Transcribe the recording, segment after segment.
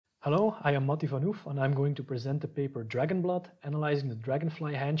Hello, I am Mathy Vanhoef and I'm going to present the paper Dragonblood, analyzing the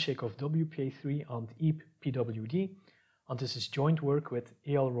Dragonfly handshake of WPA3 and EAP-pwd, and this is joint work with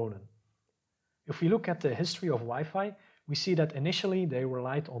Eyal Ronen. If we look at the history of Wi-Fi, we see that initially they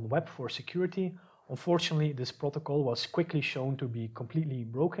relied on web for security. Unfortunately, this protocol was quickly shown to be completely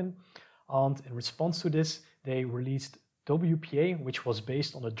broken, and in response to this, they released WPA, which was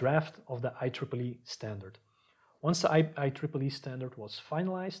based on a draft of the IEEE standard. Once the IEEE standard was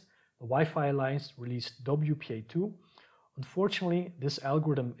finalized, the Wi-Fi Alliance released WPA2. Unfortunately, this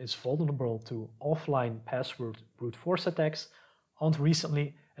algorithm is vulnerable to offline password brute force attacks, and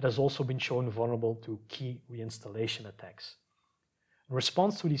recently it has also been shown vulnerable to key reinstallation attacks. In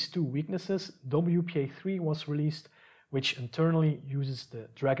response to these two weaknesses, WPA3 was released, which internally uses the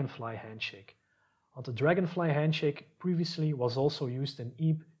Dragonfly handshake. And the Dragonfly handshake previously was also used in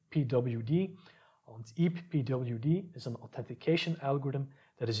EAP-pwd, and EAP-pwd is an authentication algorithm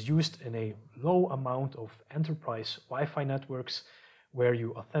that is used in a low amount of enterprise Wi-Fi networks where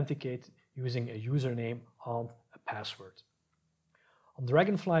you authenticate using a username and a password. And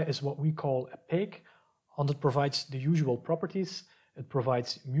Dragonfly is what we call opaque, and it provides the usual properties. It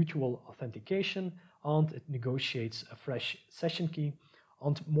provides mutual authentication and it negotiates a fresh session key,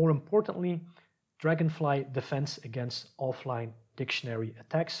 and more importantly, Dragonfly defends against offline dictionary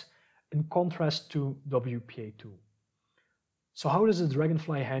attacks, in contrast to WPA2. So how does the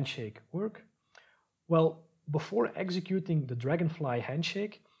Dragonfly handshake work? Well, before executing the Dragonfly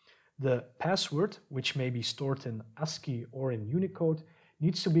handshake, the password, which may be stored in ASCII or in Unicode,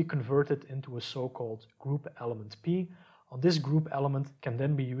 needs to be converted into a so-called group element P, and this group element can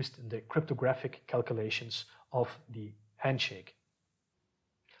then be used in the cryptographic calculations of the handshake.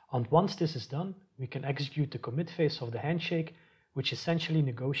 And once this is done, we can execute the commit phase of the handshake, which essentially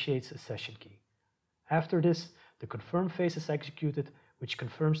negotiates a session key. After this, the confirm phase is executed, which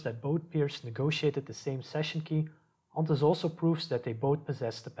confirms that both peers negotiated the same session key, and this also proves that they both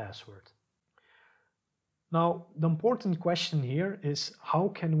possess the password. Now, the important question here is how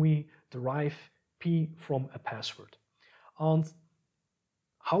can we derive P from a password? And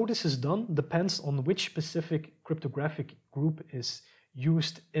how this is done depends on which specific cryptographic group is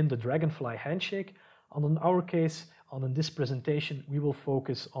used in the Dragonfly handshake, and in our case, and in this presentation, we will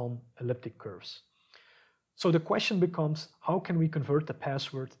focus on elliptic curves. So the question becomes, how can we convert the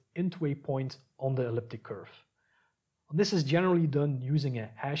password into a point on the elliptic curve? And this is generally done using a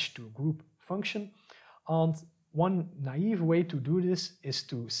hash-to-group function, and one naive way to do this is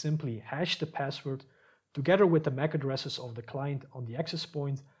to simply hash the password together with the MAC addresses of the client on the access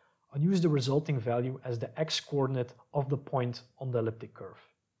point and use the resulting value as the x-coordinate of the point on the elliptic curve.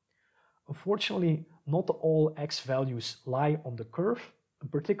 Unfortunately, not all x values lie on the curve. In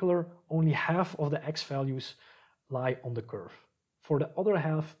particular, only half of the x values lie on the curve. For the other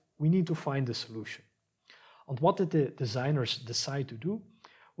half, we need to find the solution. And what did the designers decide to do?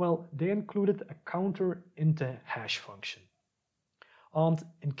 Well, they included a counter in the hash function. And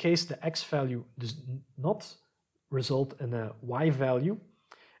in case the x value does not result in a y value,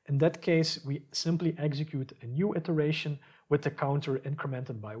 in that case, we simply execute a new iteration with the counter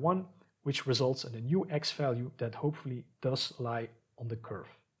incremented by 1, which results in a new x value that hopefully does lie on the curve.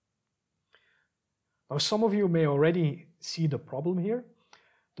 Now, some of you may already see the problem here.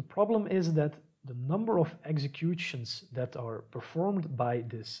 The problem is that the number of executions that are performed by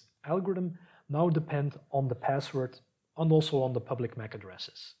this algorithm now depend on the password and also on the public MAC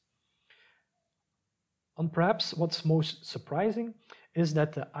addresses. And perhaps what's most surprising is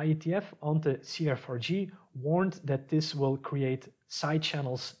that the IETF and the CFRG warned that this will create side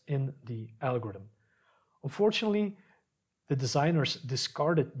channels in the algorithm. Unfortunately, the designers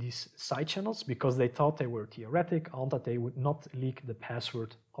discarded these side channels because they thought they were theoretic and that they would not leak the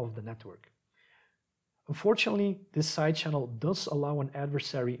password of the network. Unfortunately, this side channel does allow an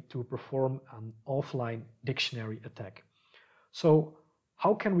adversary to perform an offline dictionary attack. So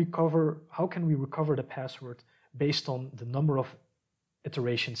how can we recover the password based on the number of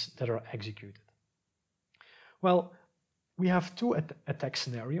iterations that are executed? Well, we have two attack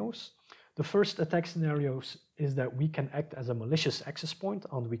scenarios. The first attack scenario is that we can act as a malicious access point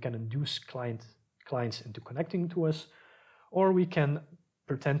and we can induce clients into connecting to us, or we can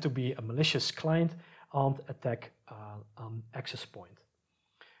pretend to be a malicious client and attack an access point.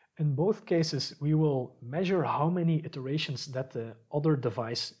 In both cases, we will measure how many iterations that the other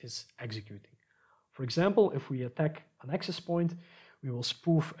device is executing. For example, if we attack an access point, we will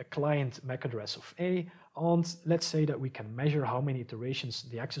spoof a client MAC address of A, and let's say that we can measure how many iterations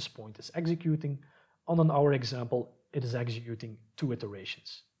the access point is executing, and in our example, it is executing 2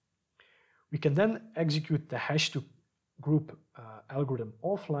 iterations. We can then execute the hash to group algorithm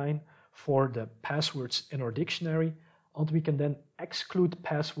offline for the passwords in our dictionary, and we can then exclude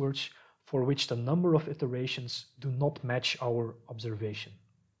passwords for which the number of iterations do not match our observation.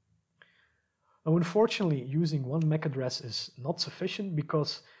 Now, unfortunately, using one MAC address is not sufficient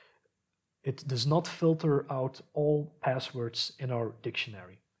because it does not filter out all passwords in our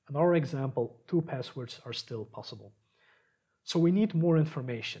dictionary. In our example, 2 passwords are still possible. So we need more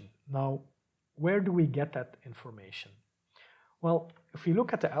information. Now, where do we get that information? Well, if we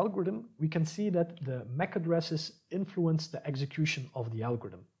look at the algorithm, we can see that the MAC addresses influence the execution of the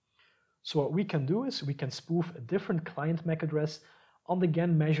algorithm. So what we can do is we can spoof a different client MAC address and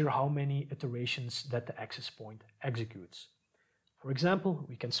again measure how many iterations that the access point executes. For example,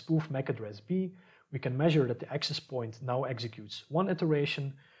 we can spoof MAC address B. We can measure that the access point now executes 1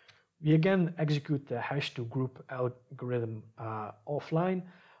 iteration. We again execute the hash-to-group algorithm offline,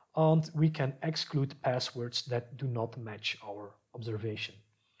 and we can exclude passwords that do not match our observation.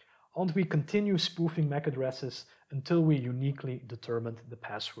 And we continue spoofing MAC addresses until we uniquely determine the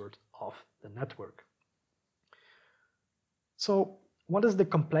password of the network. So what is the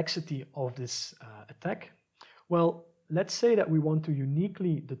complexity of this attack? Well, let's say that we want to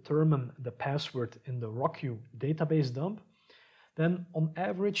uniquely determine the password in the RockU database dump. Then on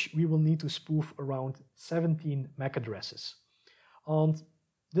average, we will need to spoof around 17 MAC addresses. And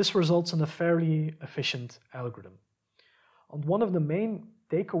this results in a fairly efficient algorithm. And one of the main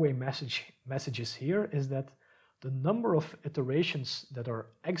takeaway messages here is that the number of iterations that are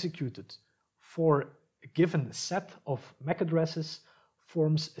executed for a given set of MAC addresses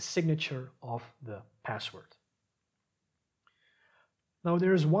forms a signature of the password. Now,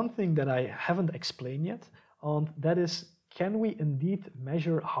 there is one thing that I haven't explained yet, and that is, can we indeed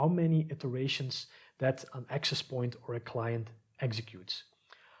measure how many iterations that an access point or a client executes?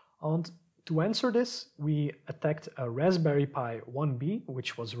 And to answer this, we attacked a Raspberry Pi 1B,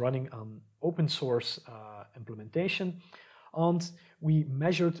 which was running an open source implementation, and we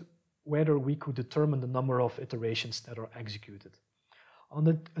measured whether we could determine the number of iterations that are executed. And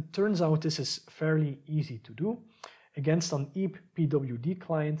it turns out this is fairly easy to do. Against an EAP-pwd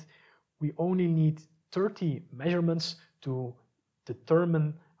client, we only need 30 measurements to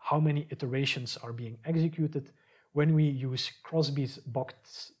determine how many iterations are being executed when we use Crosby's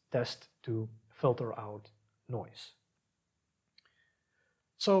box test to filter out noise.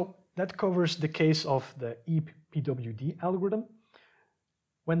 So that covers the case of the EAP-pwd algorithm.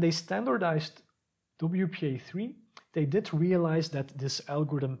 When they standardized WPA3, they did realize that this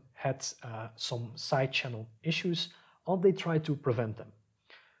algorithm had some side channel issues, and they tried to prevent them.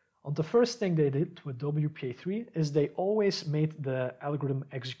 And the first thing they did with WPA3 is they always made the algorithm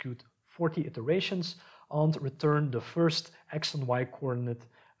execute 40 iterations and return the first x and y coordinate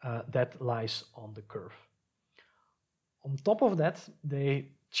that lies on the curve. On top of that,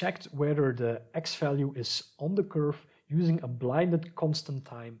 they checked whether the x value is on the curve using a blinded constant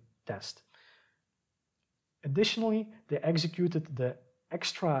time test. Additionally, they executed the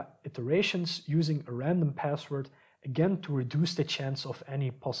extra iterations using a random password, again to reduce the chance of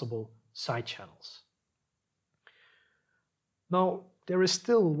any possible side channels. Now, there is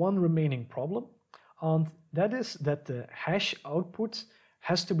still one remaining problem, and that is that the hash output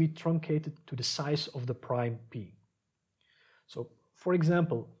has to be truncated to the size of the prime p. So, for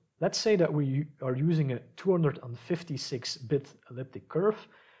example, let's say that we are using a 256-bit elliptic curve,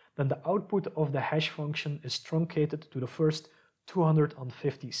 then the output of the hash function is truncated to the first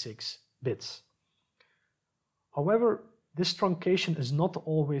 256 bits. However, this truncation is not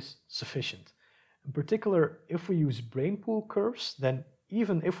always sufficient. In particular, if we use brainpool curves, then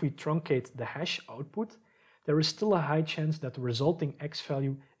even if we truncate the hash output, there is still a high chance that the resulting x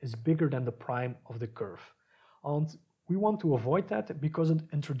value is bigger than the prime of the curve. And we want to avoid that because it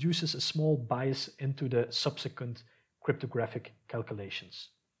introduces a small bias into the subsequent cryptographic calculations.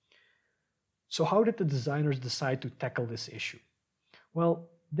 So how did the designers decide to tackle this issue? Well,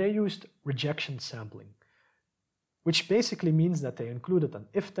 they used rejection sampling, which basically means that they included an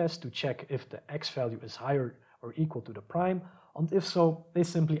if test to check if the x value is higher or equal to the prime, and if so, they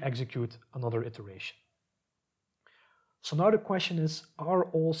simply execute another iteration. So now the question is, are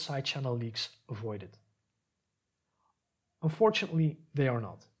all side channel leaks avoided? Unfortunately, they are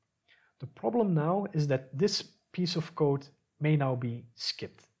not. The problem now is that this piece of code may now be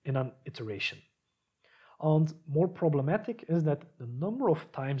skipped in an iteration. And more problematic is that the number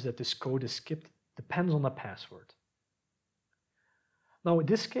of times that this code is skipped depends on the password. Now,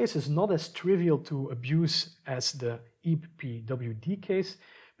 this case is not as trivial to abuse as the EAP-pwd case,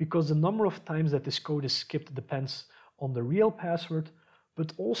 because the number of times that this code is skipped depends on the real password,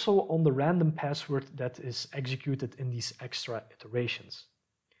 but also on the random password that is executed in these extra iterations.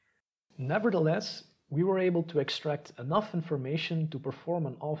 Nevertheless, we were able to extract enough information to perform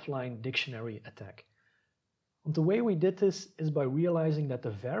an offline dictionary attack. And the way we did this is by realizing that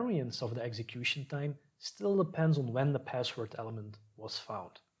the variance of the execution time still depends on when the password element was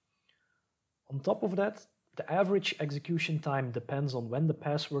found. On top of that, the average execution time depends on when the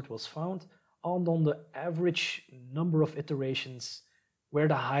password was found and on the average number of iterations where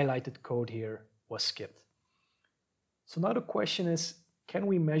the highlighted code here was skipped. So now the question is, can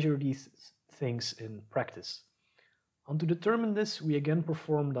we measure these things in practice? And to determine this, we again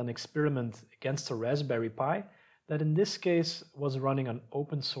performed an experiment against a Raspberry Pi that in this case was running an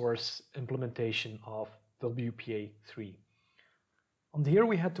open source implementation of WPA3. And here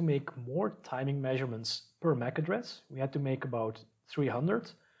we had to make more timing measurements per MAC address. We had to make about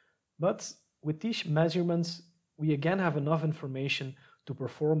 300, but with these measurements, we again have enough information to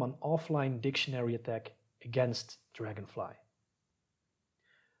perform an offline dictionary attack against Dragonfly.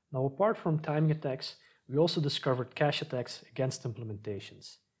 Now, apart from timing attacks, we also discovered cache attacks against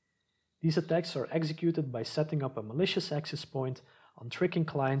implementations. These attacks are executed by setting up a malicious access point and tricking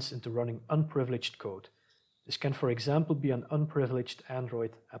clients into running unprivileged code. This can, for example, be an unprivileged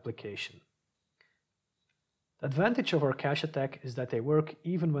Android application. The advantage of our cache attack is that they work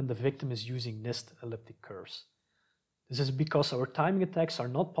even when the victim is using NIST elliptic curves. This is because our timing attacks are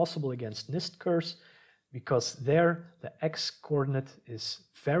not possible against NIST curves, because there the x coordinate is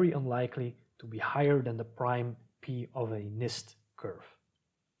very unlikely to be higher than the prime p of a NIST curve.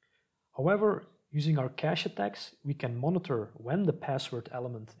 However, using our cache attacks, we can monitor when the password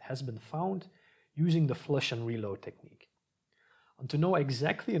element has been found using the flush and reload technique. And to know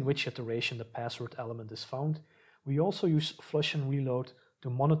exactly in which iteration the password element is found, we also use flush and reload to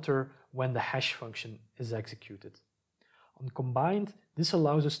monitor when the hash function is executed. And combined, this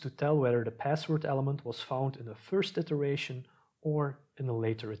allows us to tell whether the password element was found in the first iteration or in a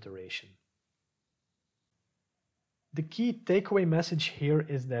later iteration. The key takeaway message here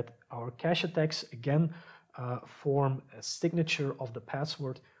is that our cache attacks again form a signature of the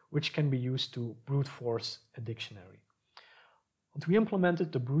password, which can be used to brute force a dictionary. And we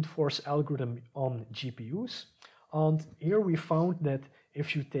implemented the brute force algorithm on GPUs, and here we found that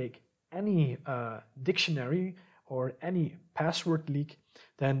if you take any dictionary or any password leak,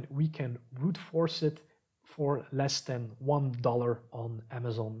 then we can brute force it for less than $1 on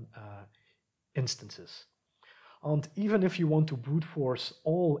Amazon instances. And even if you want to brute force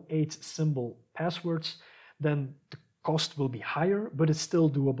all 8 symbol passwords, then the cost will be higher, but it's still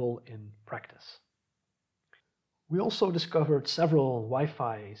doable in practice. We also discovered several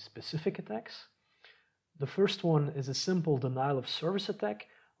Wi-Fi specific attacks. The first one is a simple denial of service attack,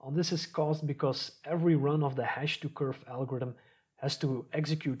 and this is caused because every run of the hash-to-curve algorithm has to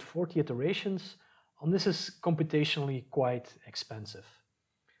execute 40 iterations, and this is computationally quite expensive.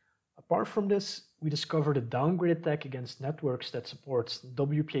 Apart from this, we discovered a downgrade attack against networks that supports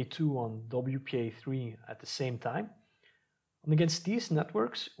WPA2 and WPA3 at the same time. And against these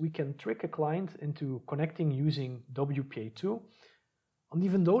networks, we can trick a client into connecting using WPA2. And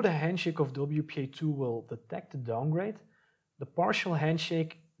even though the handshake of WPA2 will detect the downgrade, the partial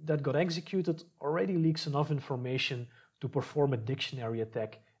handshake that got executed already leaks enough information to perform a dictionary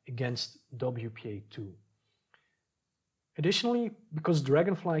attack against WPA2. Additionally, because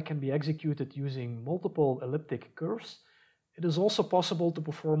Dragonfly can be executed using multiple elliptic curves, it is also possible to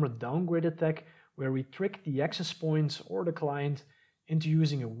perform a downgrade attack where we trick the access points or the client into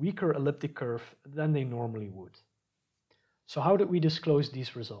using a weaker elliptic curve than they normally would. So how did we disclose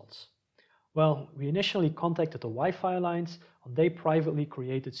these results? Well, we initially contacted the Wi-Fi Alliance, and they privately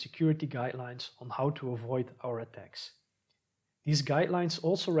created security guidelines on how to avoid our attacks. These guidelines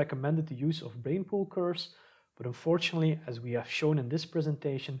also recommended the use of brainpool curves, but unfortunately, as we have shown in this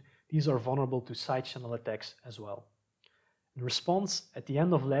presentation, these are vulnerable to side channel attacks as well. In response, at the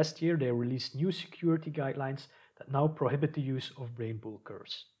end of last year, they released new security guidelines that now prohibit the use of brainpool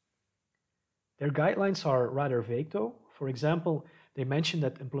curves. Their guidelines are rather vague though. For example, they mention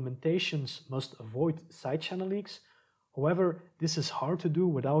that implementations must avoid side channel leaks. However, this is hard to do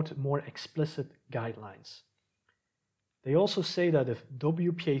without more explicit guidelines. They also say that if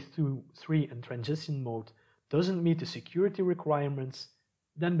WPA3 in transition mode doesn't meet the security requirements,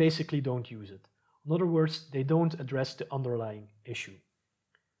 then basically don't use it. In other words, they don't address the underlying issue.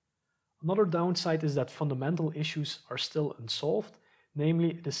 Another downside is that fundamental issues are still unsolved,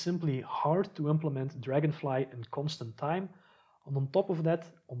 namely it is simply hard to implement Dragonfly in constant time, and on top of that,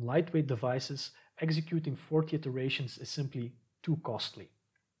 on lightweight devices, executing 40 iterations is simply too costly.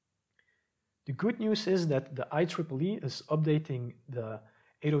 The good news is that the IEEE is updating the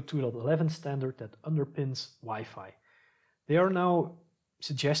 802.11 standard that underpins Wi-Fi. They are now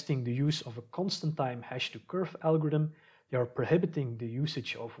suggesting the use of a constant time hash-to-curve algorithm. They are prohibiting the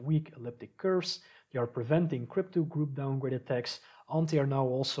usage of weak elliptic curves. They are preventing crypto group downgrade attacks, and they are now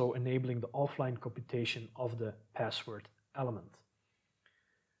also enabling the offline computation of the password element.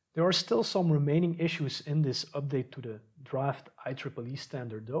 There are still some remaining issues in this update to the draft IEEE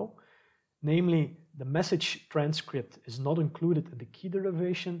standard though. Namely, the message transcript is not included in the key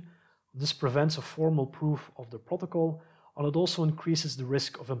derivation. This prevents a formal proof of the protocol, and it also increases the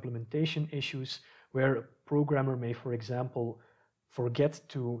risk of implementation issues where a programmer may, for example, forget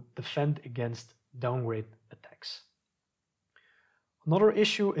to defend against downgrade attacks. Another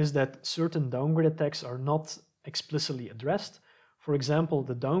issue is that certain downgrade attacks are not explicitly addressed. For example,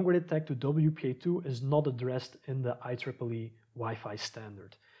 the downgrade attack to WPA2 is not addressed in the IEEE Wi-Fi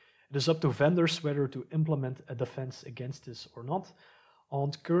standard. It is up to vendors whether to implement a defense against this or not.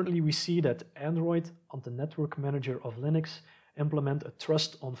 And currently we see that Android and the network manager of Linux implement a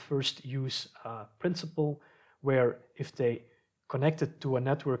trust on first use principle, where if they connect it to a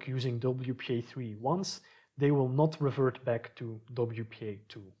network using WPA3 once, they will not revert back to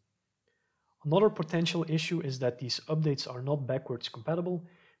WPA2. Another potential issue is that these updates are not backwards compatible,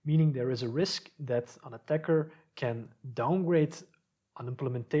 meaning there is a risk that an attacker can downgrade an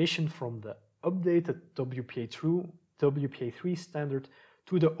implementation from the updated WPA3 standard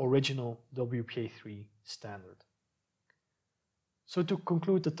to the original WPA3 standard. So to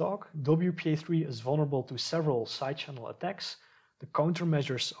conclude the talk, WPA3 is vulnerable to several side channel attacks. The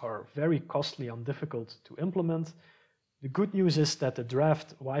countermeasures are very costly and difficult to implement. The good news is that the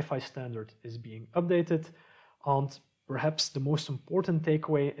draft Wi-Fi standard is being updated, and perhaps the most important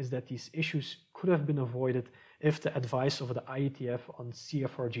takeaway is that these issues could have been avoided if the advice of the IETF on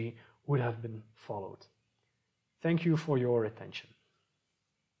CFRG would have been followed. Thank you for your attention.